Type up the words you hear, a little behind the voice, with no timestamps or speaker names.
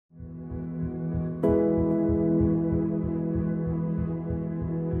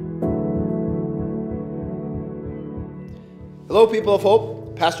Hello, people of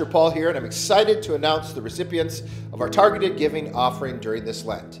hope. Pastor Paul here, and I'm excited to announce the recipients of our targeted giving offering during this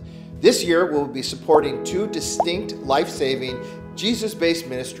Lent. This year, we'll be supporting two distinct, life-saving, Jesus-based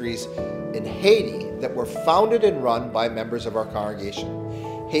ministries in Haiti that were founded and run by members of our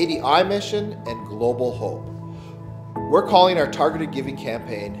congregation, Haiti Mission and Global Hope. We're calling our targeted giving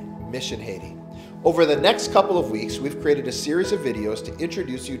campaign Mission Haiti. Over the next couple of weeks, we've created a series of videos to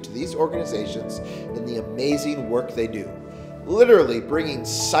introduce you to these organizations and the amazing work they do, literally bringing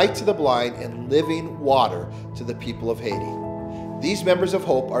sight to the blind and living water to the people of Haiti. These members of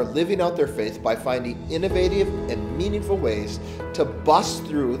Hope are living out their faith by finding innovative and meaningful ways to bust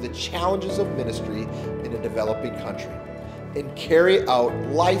through the challenges of ministry in a developing country and carry out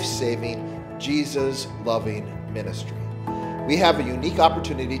life-saving, Jesus-loving ministry. We have a unique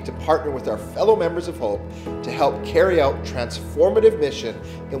opportunity to partner with our fellow members of Hope to help carry out transformative mission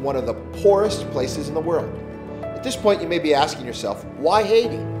in one of the poorest places in the world. At this point, you may be asking yourself, why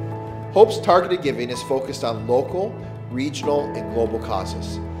Haiti? Hope's targeted giving is focused on local, regional, and global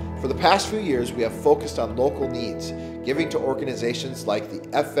causes. For the past few years, we have focused on local needs, giving to organizations like the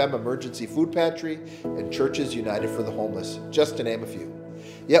FM Emergency Food Pantry and Churches United for the Homeless, just to name a few.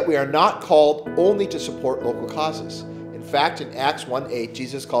 Yet we are not called only to support local causes. In fact, in Acts 1:8,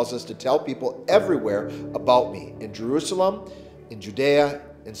 Jesus calls us to tell people everywhere about me, in Jerusalem, in Judea,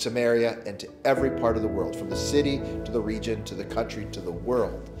 in Samaria, and to every part of the world, from the city to the region to the country to the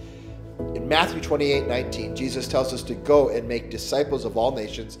world. In Matthew 28:19, Jesus tells us to go and make disciples of all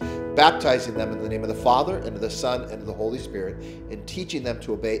nations, baptizing them in the name of the Father, and of the Son, and of the Holy Spirit, and teaching them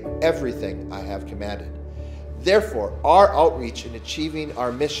to obey everything I have commanded. Therefore, our outreach in achieving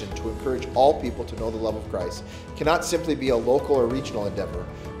our mission to encourage all people to know the love of Christ cannot simply be a local or regional endeavor.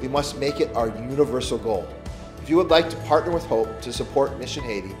 We must make it our universal goal. If you would like to partner with Hope to support Mission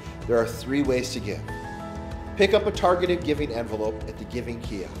Haiti, there are 3 ways to give. Pick up a targeted giving envelope at the giving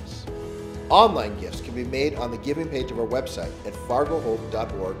kiosks. Online gifts can be made on the giving page of our website at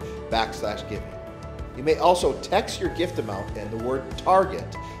fargohope.org/giving. You may also text your gift amount and the word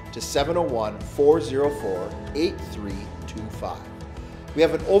TARGET to 701-404-8325. We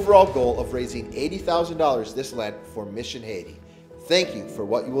have an overall goal of raising $80,000 this Lent for Mission Haiti. Thank you for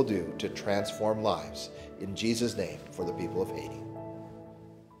what you will do to transform lives. In Jesus' name, for the people of Haiti.